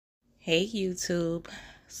Hey YouTube.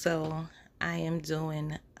 So I am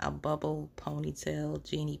doing a bubble ponytail,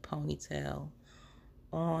 genie ponytail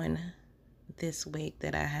on this wig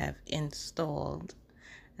that I have installed.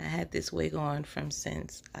 I had this wig on from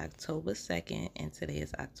since October 2nd and today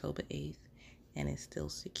is October 8th and it's still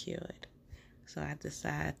secured. So I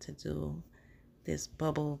decided to do this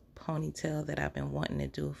bubble ponytail that I've been wanting to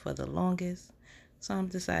do for the longest. So I'm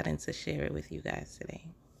deciding to share it with you guys today.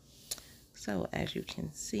 So as you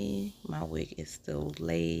can see, my wig is still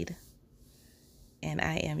laid and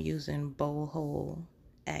I am using bowl hole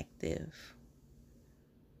active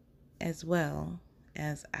as well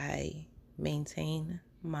as I maintain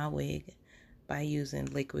my wig by using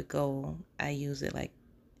liquid gold. I use it like,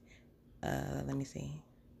 let me see,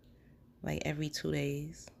 like every 2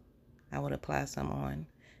 days I would apply some on.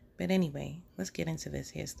 But anyway, let's get into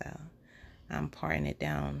this hairstyle. I'm parting it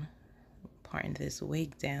down, parting this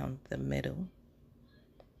wig down the middle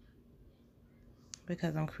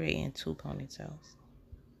because I'm creating 2 ponytails.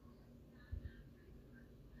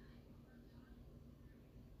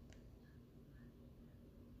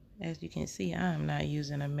 As you can see, I'm not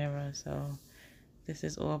using a mirror, so this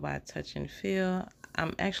is all by touch and feel.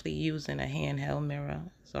 I'm actually using a handheld mirror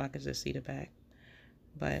so I can just see the back.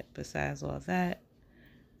 But besides all that,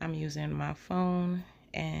 I'm using my phone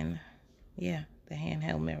and yeah, the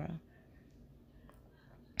handheld mirror.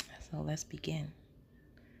 So let's begin.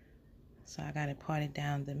 So I got it parted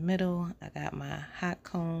down the middle. I got my hot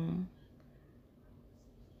comb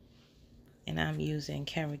and I'm using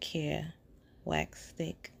carrot care wax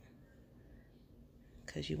stick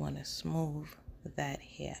because you want to smooth that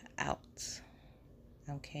hair out.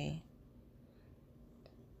 Okay.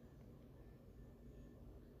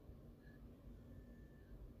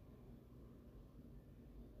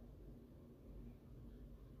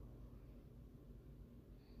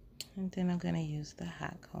 And then I'm going to use the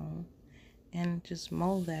hot comb and just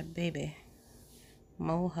mold that baby.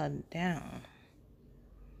 Mold her down.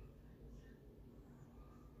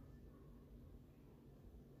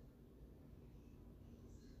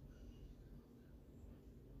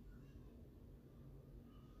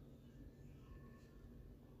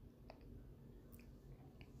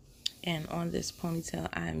 And on this ponytail,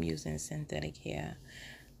 I'm using synthetic hair.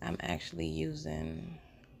 I'm actually using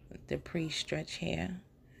the pre-stretch hair.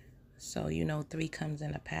 So, you know, 3 comes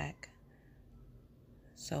in a pack.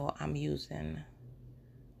 So I'm using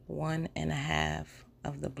 1.5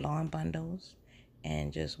 of the blonde bundles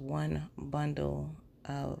and just 1 bundle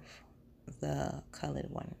of the colored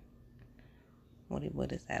one. What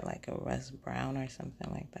is that, like a rust brown or something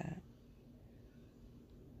like that?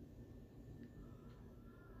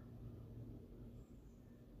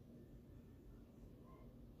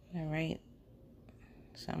 All right,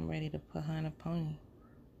 so I'm ready to put her in a pony.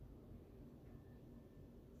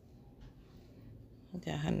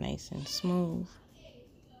 Got her nice and smooth.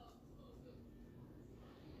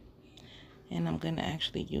 And I'm gonna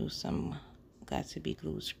actually use some Got To Be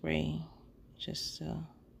glue spray just to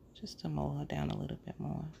mold her down a little bit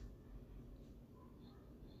more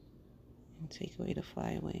and take away the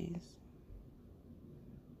flyaways.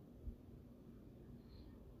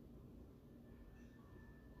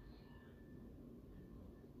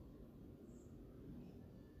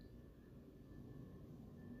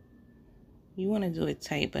 You want to do it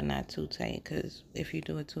tight, but not too tight, because if you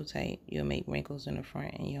do it too tight, you'll make wrinkles in the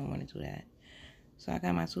front, and you don't want to do that. So I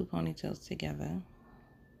got my 2 ponytails together.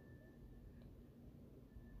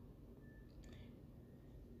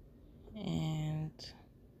 And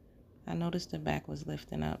I noticed the back was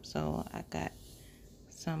lifting up, so I got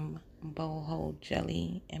some bowl hole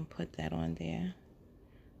jelly and put that on there,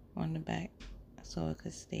 on the back, so it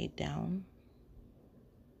could stay down.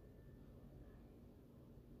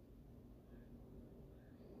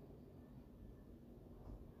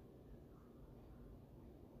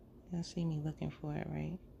 You'll see me looking for it,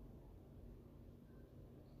 right?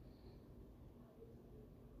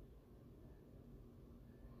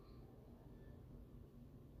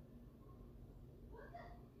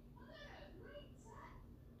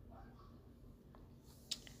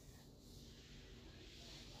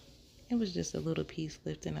 It was just a little piece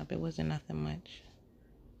lifting up. It wasn't nothing much.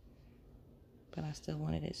 But I still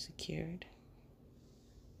wanted it secured.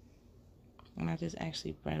 And I just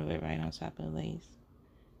actually brought it right on top of the lace.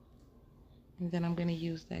 And then I'm going to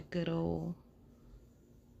use that good old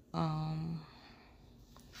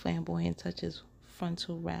Flamboyant Touches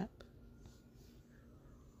frontal wrap.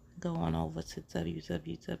 Go on over to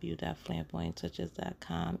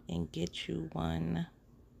www.flamboyanttouches.com and get you one.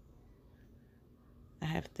 I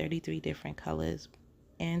have 33 different colors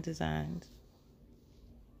and designs.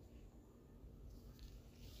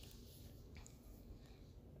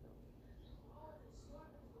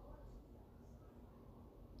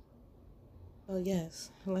 Oh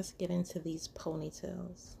yes, let's get into these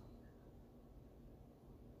ponytails.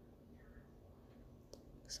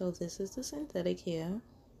 So this is the synthetic hair.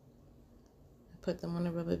 I put them on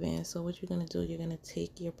a rubber band. So what you're going to do, you're going to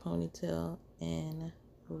take your ponytail and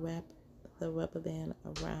wrap the rubber band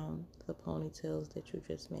around the ponytails that you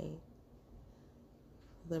just made.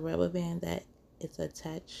 The rubber band that is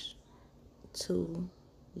attached to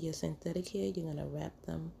your synthetic hair, you're going to wrap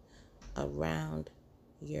them around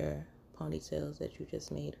your ponytails that you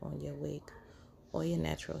just made on your wig or your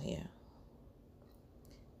natural hair.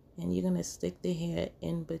 And you're going to stick the hair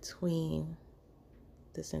in between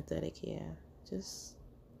the synthetic hair. Just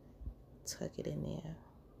tuck it in there.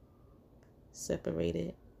 Separate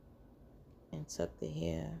it and tuck the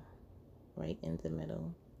hair right in the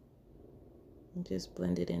middle. And just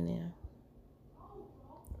blend it in there.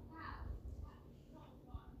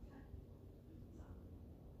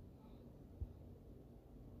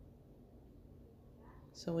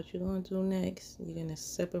 So what you're going to do next, you're going to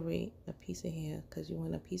separate a piece of hair because you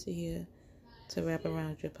want a piece of hair to wrap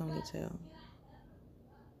around your ponytail.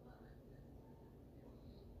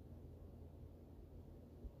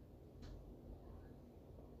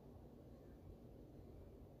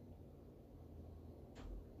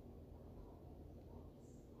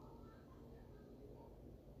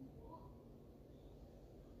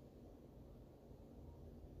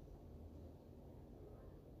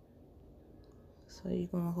 So you're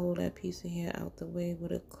going to hold that piece of hair out the way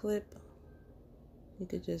with a clip. You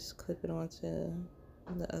could just clip it onto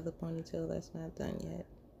the other ponytail that's not done yet.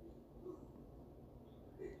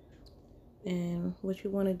 And what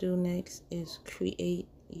you want to do next is create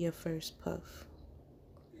your first puff.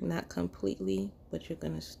 Not completely, but you're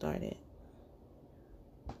going to start it.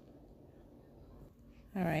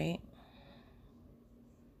 Alright.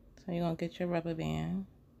 So you're going to get your rubber band.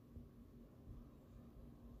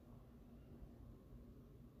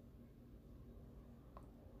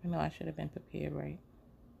 I know I should have been prepared, right?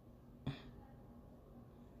 But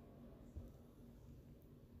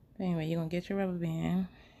anyway, you're going to get your rubber band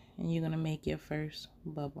and you're going to make your first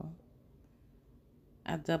bubble.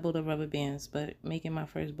 I doubled the rubber bands, but making my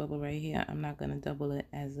first bubble right here, I'm not going to double it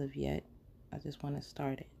as of yet. I just want to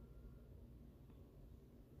start it.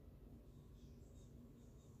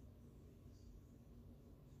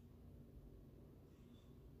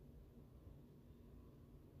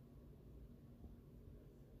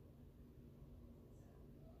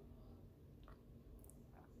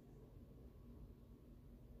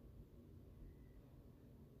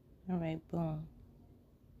 Alright, boom.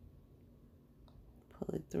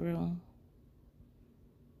 Pull it through.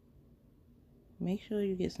 Make sure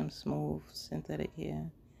you get some smooth synthetic hair.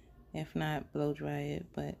 If not, blow dry it.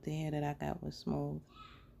 But the hair that I got was smooth.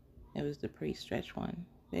 It was the pre-stretch one.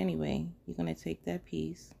 But anyway, you're going to take that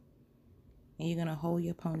piece and you're going to hold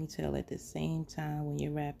your ponytail at the same time when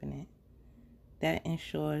you're wrapping it. That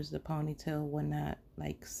ensures the ponytail will not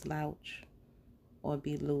like slouch or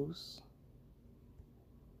be loose.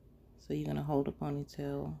 So you're going to hold the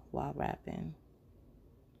ponytail while wrapping.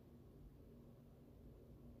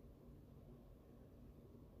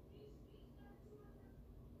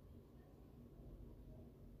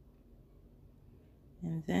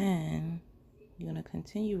 And then you're going to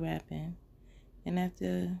continue wrapping. And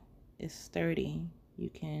after it's sturdy, you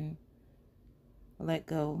can let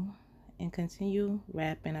go and continue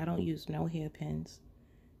wrapping. I don't use no hairpins.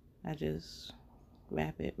 I just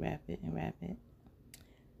wrap it, and wrap it.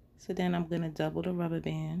 So then I'm going to double the rubber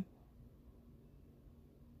band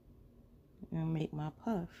and make my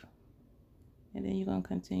puff. And then you're going to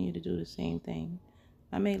continue to do the same thing.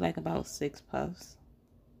 I made like about 6 puffs.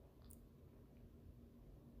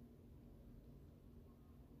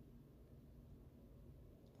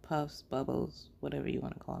 Puffs, bubbles, whatever you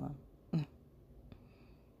want to call them.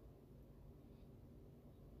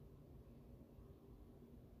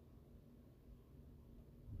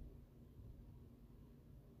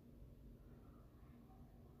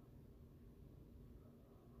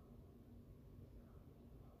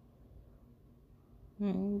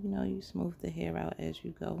 You know, you smooth the hair out as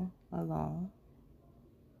you go along.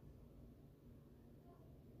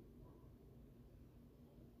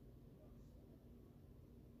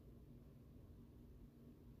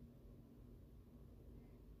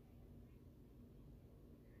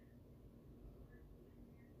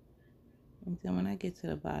 And then when I get to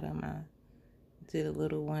the bottom, I did a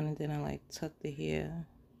little one and then I like tucked the hair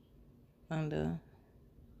under.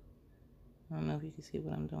 I don't know if you can see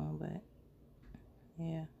what I'm doing, but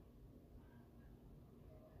yeah.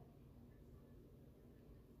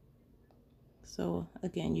 So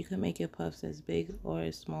again, you can make your puffs as big or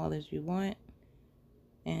as small as you want.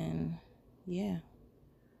 And yeah,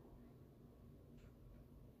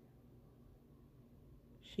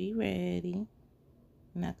 she ready.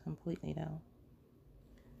 Not completely though.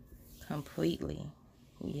 Completely.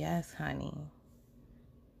 Yes, honey.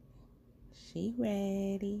 She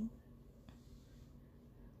ready.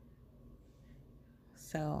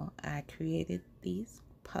 So I created these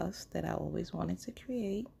puffs that I always wanted to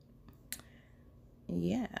create.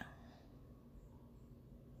 Yeah,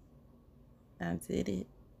 I did it.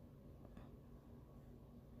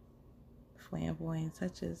 Flamboyant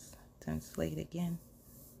touches done slayed again.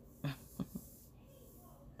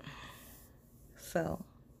 So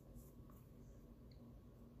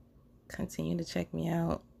continue to check me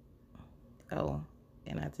out. Oh,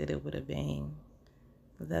 and I did it with a bang.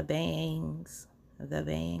 The bangs. The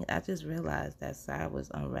bang. I just realized that side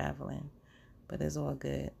was unraveling. But it's all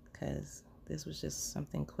good because this was just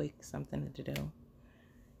something quick, something to do.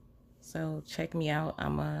 So check me out.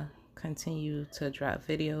 I'm going to continue to drop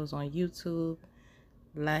videos on YouTube.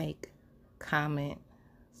 Like, comment,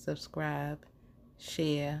 subscribe,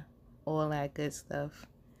 share, all that good stuff.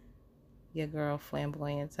 Your girl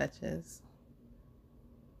Flamboyant Touches.